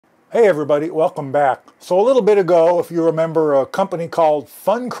Hey everybody, welcome back. So a little bit ago, if you remember, a company called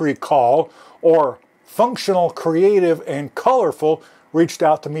Funcrecol, or Functional, Creative, and Colorful, reached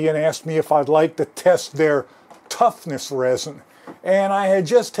out to me and asked me if I'd like to test their toughness resin. And I had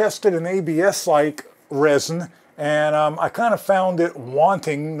just tested an ABS-like resin, and I kind of found it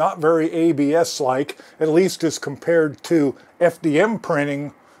wanting, not very ABS-like, at least as compared to FDM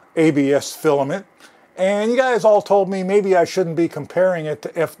printing ABS filament. And you guys all told me maybe I shouldn't be comparing it to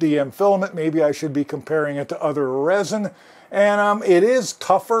FDM filament, maybe I should be comparing it to other resin. And it is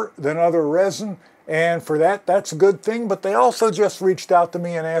tougher than other resin, and for that, that's a good thing. But they also just reached out to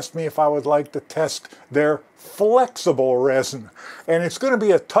me and asked me if I would like to test their flexible resin. And it's going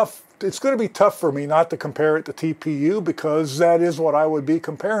to be tough for me not to compare it to TPU, because that is what I would be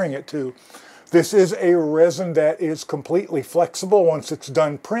comparing it to. This is a resin that is completely flexible once it's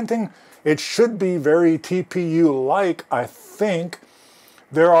done printing. It should be very TPU-like, I think.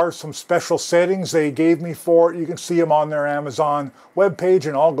 There are some special settings they gave me for it. You can see them on their Amazon webpage,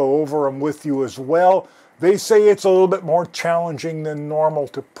 and I'll go over them with you as well. They say it's a little bit more challenging than normal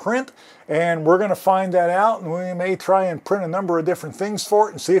to print, and we're going to find that out, and we may try and print a number of different things for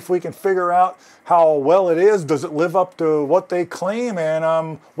it and see if we can figure out how well it is. Does it live up to what they claim,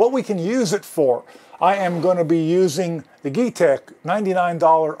 and what we can use it for. I am going to be using the Geeetech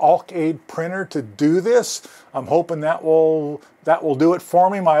 $99 AlkAid printer to do this. I'm hoping that will do it for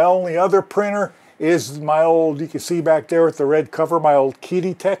me. My only other printer is my old, you can see back there with the red cover, my old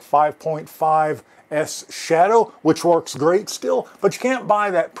Geeetech 5.5S Shadow, which works great still, but you can't buy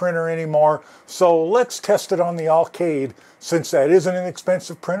that printer anymore. So let's test it on the AlkAid, since that is an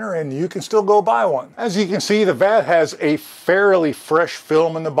inexpensive printer and you can still go buy one. As you can see, the vat has a fairly fresh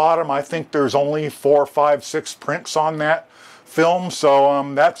film in the bottom. I think there's only 4, 5, 6 prints on that film,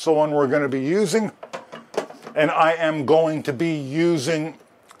 so that's the one we're going to be using. And I am going to be using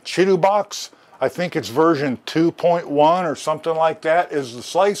Chitubox. I think it's version 2.1 or something like that is the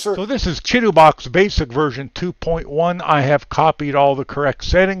slicer. So this is Chitubox basic version 2.1. I have copied all the correct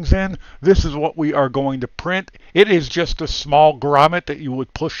settings in. This is what we are going to print. It is just a small grommet that you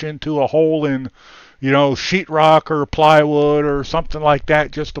would push into a hole in, sheetrock or plywood or something like that,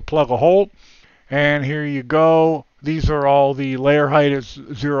 just to plug a hole. And here you go. These are all the layer height is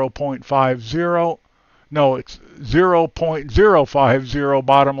 0.50. No, it's 0.050,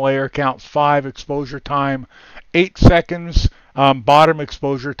 bottom layer counts 5, exposure time 8 seconds, bottom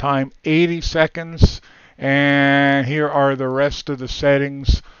exposure time 80 seconds, and here are the rest of the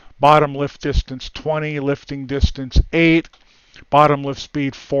settings. Bottom lift distance 20, lifting distance 8, bottom lift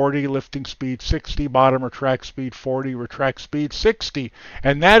speed 40, lifting speed 60, bottom retract speed 40, retract speed 60.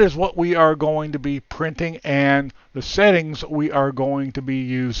 And that is what we are going to be printing and the settings we are going to be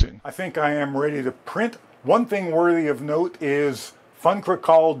using. I think I am ready to print. One thing worthy of note is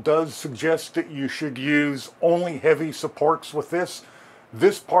Funcrecol does suggest that you should use only heavy supports with this.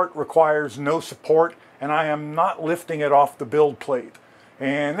 This part requires no support, and I am not lifting it off the build plate.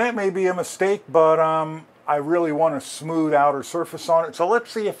 And that may be a mistake, but I really want a smooth outer surface on it. So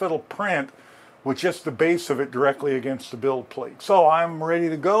let's see if it'll print with just the base of it directly against the build plate. So I'm ready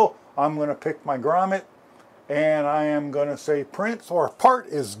to go. I'm going to pick my grommet and I am going to say print. So our part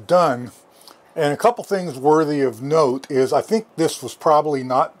is done. And a couple things worthy of note is I think this was probably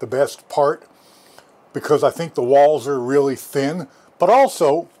not the best part, because I think the walls are really thin, but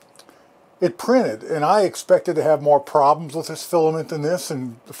also it printed, and I expected to have more problems with this filament than this,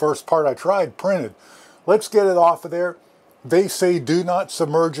 and the first part I tried printed. Let's get it off of there. They say do not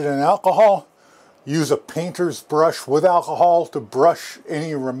submerge it in alcohol. Use a painter's brush with alcohol to brush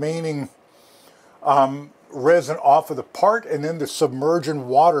any remaining resin off of the part, and then to submerge in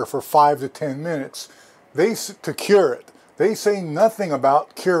water for 5 to 10 minutes to cure it. They say nothing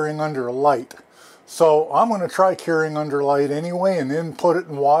about curing under light. So I'm going to try curing under light anyway, and then put it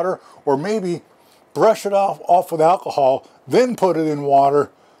in water, or maybe brush it off with alcohol, then put it in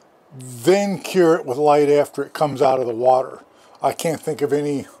water, then cure it with light after it comes out of the water. I can't think of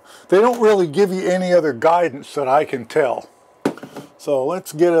any. They don't really give you any other guidance that I can tell. So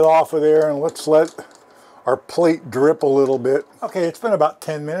let's get it off of there, and let's let our plate drip a little bit. Okay, it's been about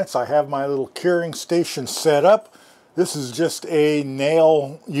 10 minutes. I have my little curing station set up. This is just a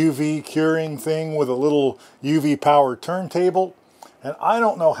nail UV curing thing with a little UV power turntable. And I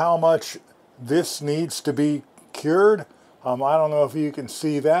don't know how much this needs to be cured. I don't know if you can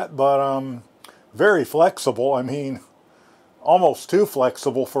see that, but very flexible. I mean, almost too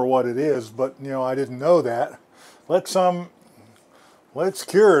flexible for what it is, but I didn't know that. Let's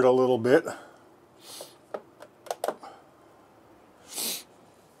cure it a little bit.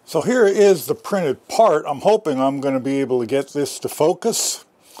 So here is the printed part. I'm hoping I'm going to be able to get this to focus.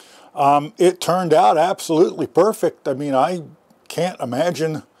 It turned out absolutely perfect. I mean, I can't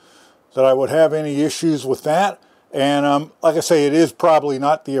imagine that I would have any issues with that. And like I say, it is probably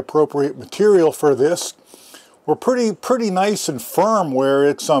not the appropriate material for this. We're pretty nice and firm where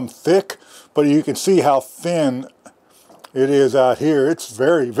it's thick, but you can see how thin it is out here. It's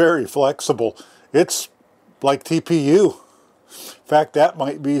very, very flexible. It's like TPU. In fact, that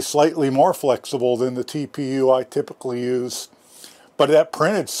might be slightly more flexible than the TPU I typically use. But that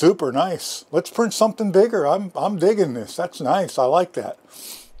printed super nice. Let's print something bigger. I'm digging this. That's nice. I like that.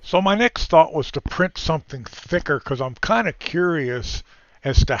 So my next thought was to print something thicker because I'm kind of curious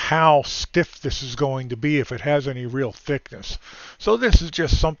as to how stiff this is going to be if it has any real thickness. So this is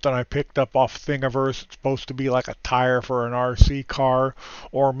just something I picked up off Thingiverse. It's supposed to be like a tire for an RC car,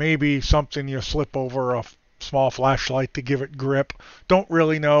 or maybe something you slip over a small flashlight to give it grip. Don't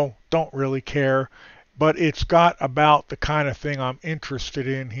really know, don't really care, but it's got about the kind of thing I'm interested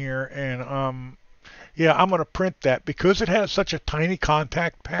in here. And yeah, I'm going to print that because it has such a tiny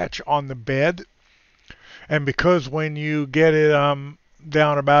contact patch on the bed, and because when you get it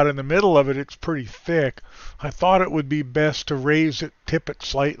down about in the middle of it, it's pretty thick. I thought it would be best to raise it, tip it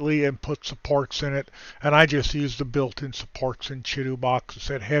slightly, and put supports in it. And I just used the built-in supports in Chidu box. It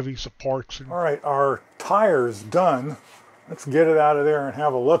said heavy supports. All right, our tire's done. Let's get it out of there and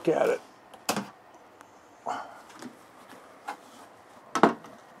have a look at it. I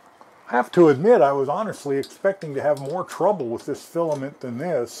have to admit, I was honestly expecting to have more trouble with this filament than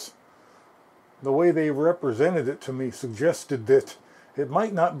this. The way they represented it to me suggested that it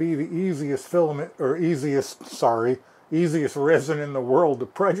might not be the easiest filament, or easiest resin in the world.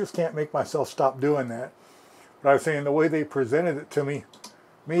 I just can't make myself stop doing that. But I was saying the way they presented it to me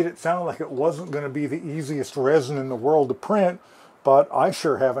made it sound like it wasn't going to be the easiest resin in the world to print, but I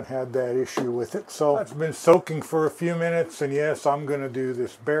sure haven't had that issue with it. So it's been soaking for a few minutes, and yes, I'm going to do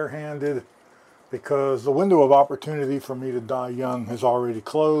this barehanded because the window of opportunity for me to die young has already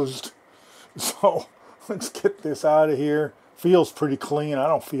closed. So let's get this out of here. Feels pretty clean. I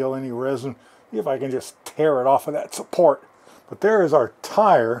don't feel any resin. See if I can just tear it off of that support. But there is our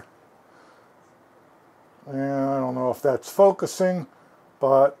tire. And I don't know if that's focusing,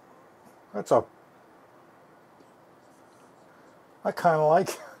 but that's I kind of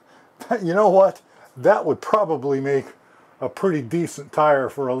like that. You know what? That would probably make a pretty decent tire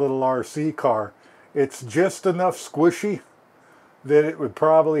for a little RC car. It's just enough squishy that it would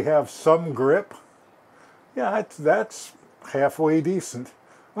probably have some grip. Yeah, that's halfway decent.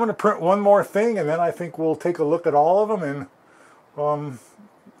 I'm going to print one more thing, and then I think we'll take a look at all of them, and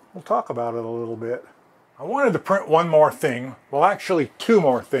we'll talk about it a little bit. I wanted to print one more thing. Well, actually two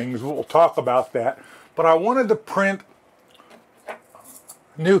more things. We'll talk about that. But I wanted to print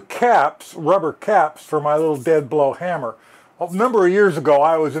new caps, rubber caps, for my little dead blow hammer. A number of years ago,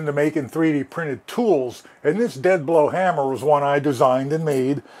 I was into making 3D printed tools, and this dead blow hammer was one I designed and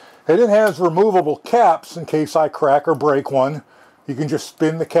made. And it has removable caps in case I crack or break one. You can just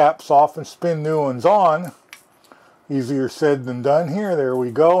spin the caps off and spin new ones on. Easier said than done here. There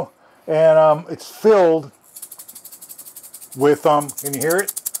we go. And it's filled with, can you hear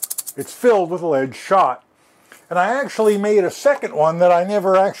it? It's filled with lead shot. And I actually made a second one that I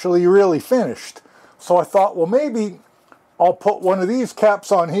never actually really finished. So I thought, well, maybe I'll put one of these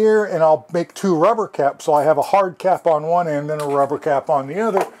caps on here and I'll make two rubber caps. So I have a hard cap on one end and a rubber cap on the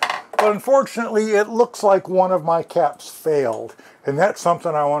other. But unfortunately, it looks like one of my caps failed. And that's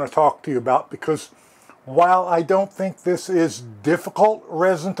something I want to talk to you about, because while I don't think this is difficult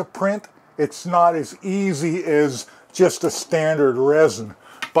resin to print, it's not as easy as just a standard resin.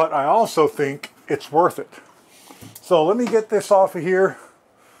 But I also think it's worth it. So let me get this off of here.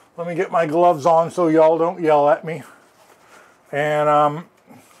 Let me get my gloves on so y'all don't yell at me. And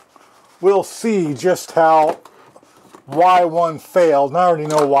we'll see just how why one failed. And I already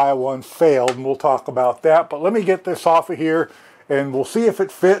know why one failed, and we'll talk about that. But let me get this off of here, and we'll see if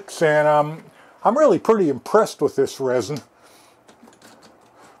it fits. And I'm really pretty impressed with this resin.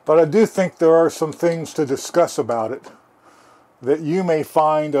 But I do think there are some things to discuss about it that you may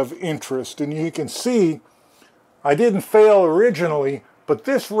find of interest. And you can see I didn't fail originally, but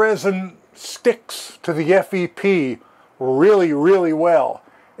this resin sticks to the FEP really, really well.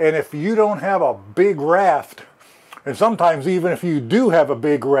 And if you don't have a big raft, and sometimes even if you do have a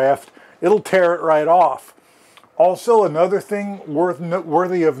big raft, it'll tear it right off. Also, another thing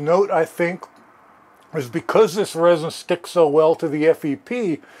worthy of note, I think, is because this resin sticks so well to the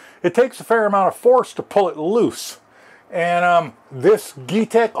FEP, it takes a fair amount of force to pull it loose. And this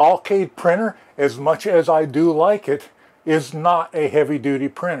Geeetech Alcade printer, as much as I do like it, is not a heavy-duty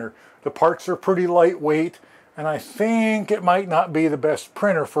printer. The parts are pretty lightweight. And I think it might not be the best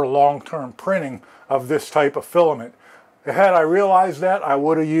printer for long-term printing of this type of filament. Had I realized that, I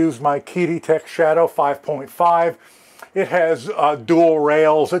would have used my Tech Shadow 5.5. It has dual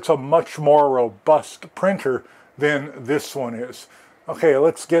rails. It's a much more robust printer than this one is. Okay,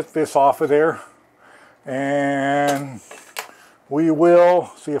 let's get this off of there. And we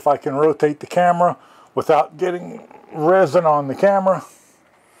will see if I can rotate the camera without getting resin on the camera.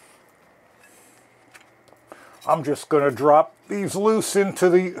 I'm just going to drop these loose into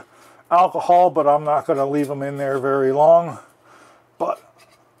the alcohol, but I'm not going to leave them in there very long.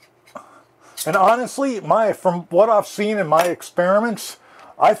 And honestly, from what I've seen in my experiments,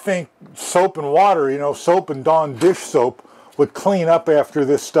 I think soap and water, you know, soap and Dawn dish soap would clean up after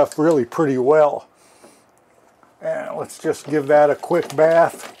this stuff really pretty well. And let's just give that a quick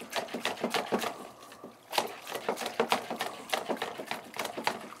bath.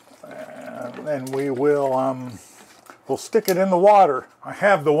 And then we will we'll stick it in the water. I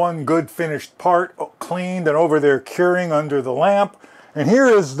have the one good finished part cleaned and over there curing under the lamp. And here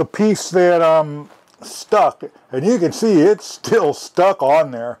is the piece that stuck. And you can see it's still stuck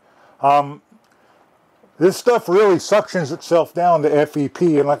on there. This stuff really suctions itself down to FEP.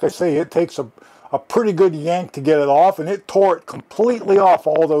 And like I say, it takes a pretty good yank to get it off. And it tore it completely off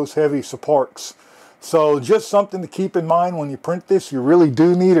all those heavy supports. So just something to keep in mind when you print this. You really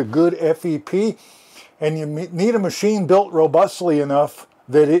do need a good FEP. And you need a machine built robustly enough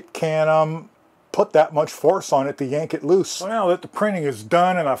that it can put that much force on it to yank it loose. So now that the printing is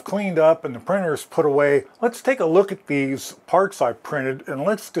done and I've cleaned up and the printer is put away, let's take a look at these parts I printed and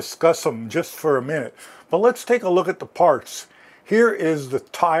let's discuss them just for a minute. But let's take a look at the parts. Here is the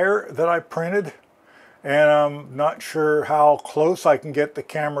tire that I printed, and I'm not sure how close I can get the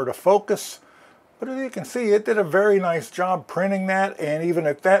camera to focus, but as you can see, it did a very nice job printing that, and even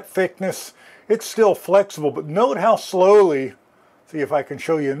at that thickness, it's still flexible. But note how slowly, see if I can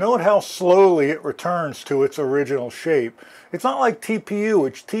show you, note how slowly it returns to its original shape. It's not like TPU,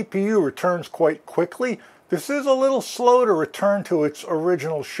 which TPU returns quite quickly. This is a little slow to return to its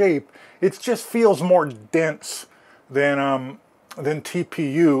original shape. It just feels more dense than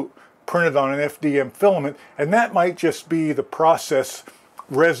TPU printed on an FDM filament, and that might just be the process.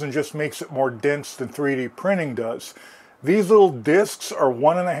 Resin just makes it more dense than 3D printing does. These little discs are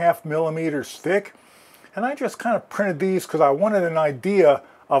 1.5 millimeters thick, and I just kind of printed these because I wanted an idea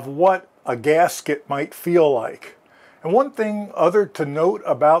of what a gasket might feel like. And one thing other to note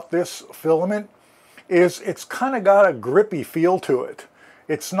about this filament is it's kind of got a grippy feel to it.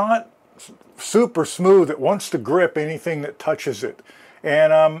 It's not super smooth. It wants to grip anything that touches it.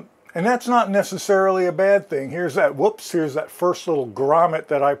 And that's not necessarily a bad thing. Here's that, whoops, here's that first little grommet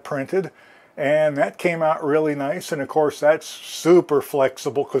that I printed. And that came out really nice. And of course, that's super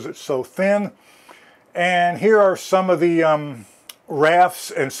flexible because it's so thin. And here are some of the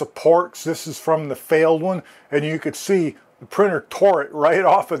rafts and supports. This is from the failed one. And you could see the printer tore it right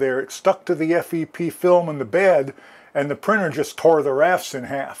off of there. It stuck to the FEP film in the bed, and the printer just tore the rafts in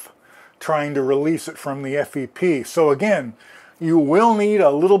half, trying to release it from the FEP. So again, you will need a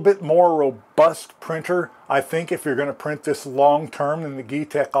little bit more robust printer, I think, if you're going to print this long term than the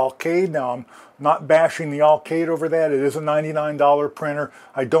Geeetech Alcade. Now, I'm not bashing the Alcade over that. It is a $99 printer.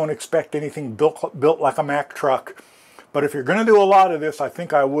 I don't expect anything built like a Mack truck. But if you're going to do a lot of this, I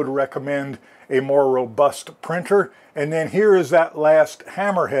think I would recommend a more robust printer. And then here is that last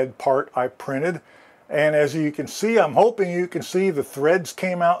hammerhead part I printed. And as you can see, I'm hoping you can see the threads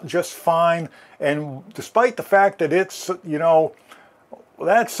came out just fine. And despite the fact that it's, you know,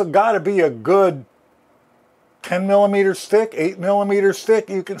 that's got to be a good 10 millimeters thick, 8 millimeters thick,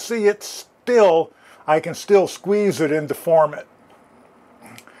 you can see it's still, I can still squeeze it and deform it.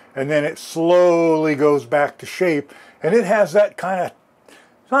 And then it slowly goes back to shape. And it has that kind of,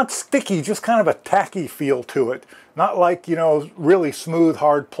 not sticky, just kind of a tacky feel to it. Not like, you know, really smooth,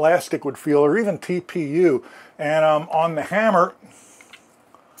 hard plastic would feel, or even TPU. And on the hammer,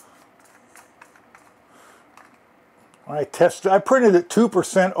 I printed it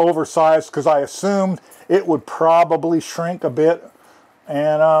 2% oversized because I assumed it would probably shrink a bit.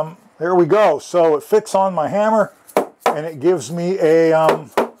 And there we go. So it fits on my hammer, and it gives me a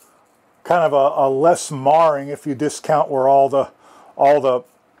kind of a less marring, if you discount where all the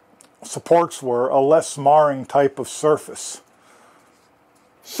supports were, a less marring type of surface.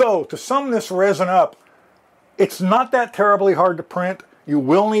 So to sum this resin up, it's not that terribly hard to print. You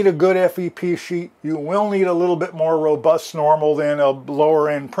will need a good FEP sheet. You will need a little bit more robust normal than a lower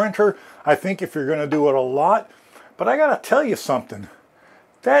end printer, I think, if you're going to do it a lot. But I got to tell you something.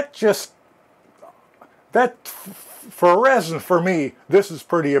 For resin, for me, this is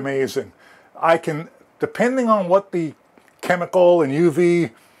pretty amazing. I can depending on what the chemical and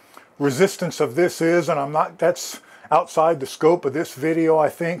UV resistance of this is, and that's outside the scope of this video, I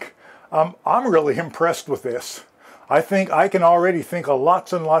think, I'm really impressed with this. I think I can already think of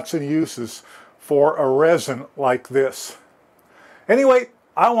lots and lots of uses for a resin like this. Anyway,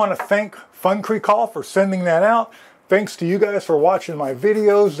 I want to thank Funcrecol for sending that out. Thanks to you guys for watching my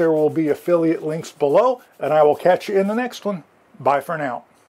videos. There will be affiliate links below, and I will catch you in the next one. Bye for now.